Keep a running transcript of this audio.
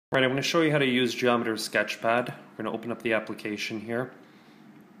Right, I'm going to show you how to use Geometer SketchPad. We're going to open up the application here,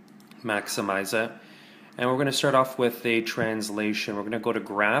 maximize it, and we're going to start off with a translation. We're going to go to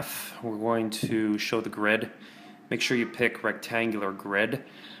Graph. We're going to show the grid. Make sure you pick rectangular grid.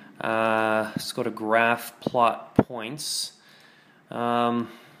 Let's go to Graph, Plot Points. We'll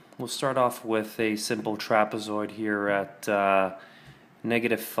start off with a simple trapezoid here at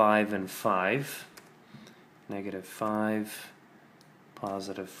 -5 and 5. -5.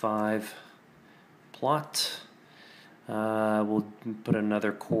 +5, plot. We'll put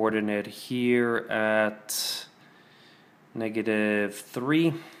another coordinate here at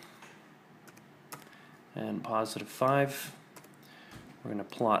 -3 and +5. We're going to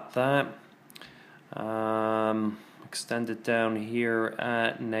plot that. Extend it down here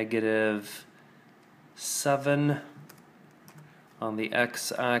at -7 on the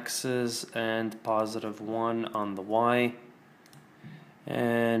x-axis and +1 on the y.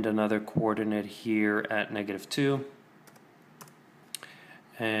 And another coordinate here at -2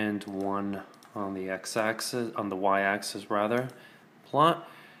 and 1 on the x-axis, on the y-axis rather. Plot.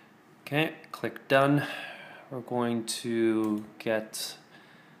 Okay, click done. We're going to get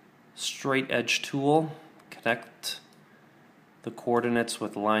straight edge tool, connect the coordinates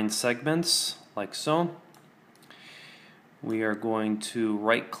with line segments like so. We are going to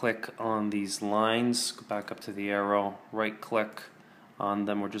right click on these lines, go back up to the arrow, right click on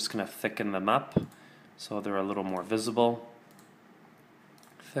them. We're just going to thicken them up so they're a little more visible.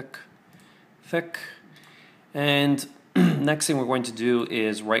 Thick, thick. And next thing we're going to do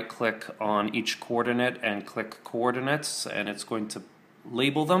is right click on each coordinate and click coordinates, and it's going to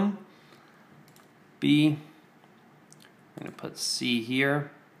label them. B, I'm going to put C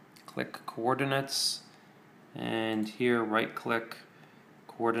here, click coordinates, and here right click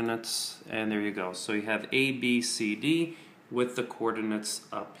coordinates, and there you go. So you have A, B, C, D with the coordinates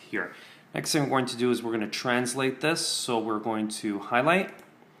up here. Next thing we're going to do is we're going to translate this. So we're going to highlight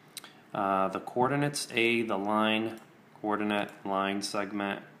the coordinates, A, the line, coordinate, line,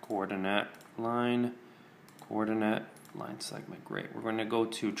 segment, coordinate, line, coordinate, line, segment. Great. We're going to go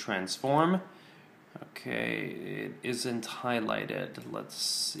to transform. Okay, it isn't highlighted. Let's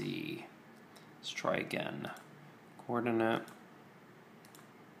see. Let's try again. Coordinate.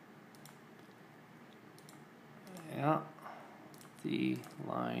 Yeah. The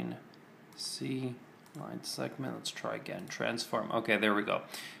line, C, line segment. Let's try again. Transform. Okay, there we go.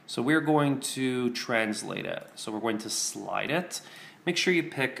 So we're going to translate it. So we're going to slide it. Make sure you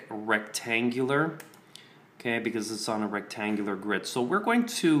pick rectangular, okay, because it's on a rectangular grid. So we're going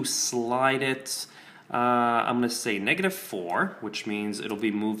to slide it. I'm going to say -4, which means it'll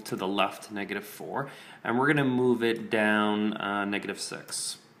be moved to the left, -4, and we're going to move it down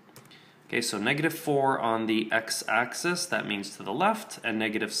 -6. Okay, so -4 on the x-axis, that means to the left, and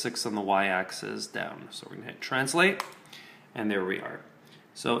 -6 on the y-axis down. So we're going to hit translate, and there we are.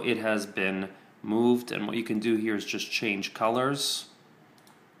 So it has been moved, and what you can do here is just change colors.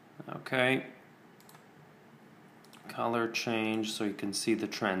 Okay, color change so you can see the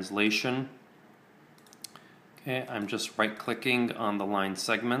translation. Okay, I'm just right-clicking on the line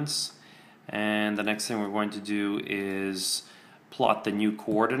segments, and the next thing we're going to do is plot the new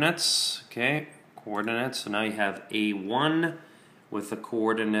coordinates. Okay, coordinates. So now you have A1 with a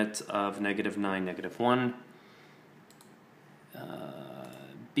coordinate of -9, -1.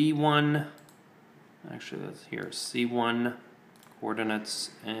 B1, actually that's here, C1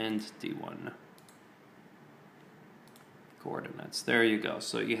 coordinates, and D1 coordinates. There you go.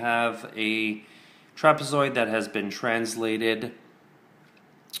 So you have a trapezoid that has been translated.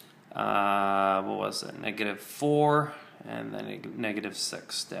 What was it? -4. And then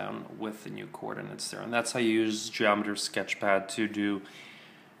 -6 down with the new coordinates there. And that's how you use Geometer SketchPad to do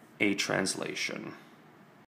a translation.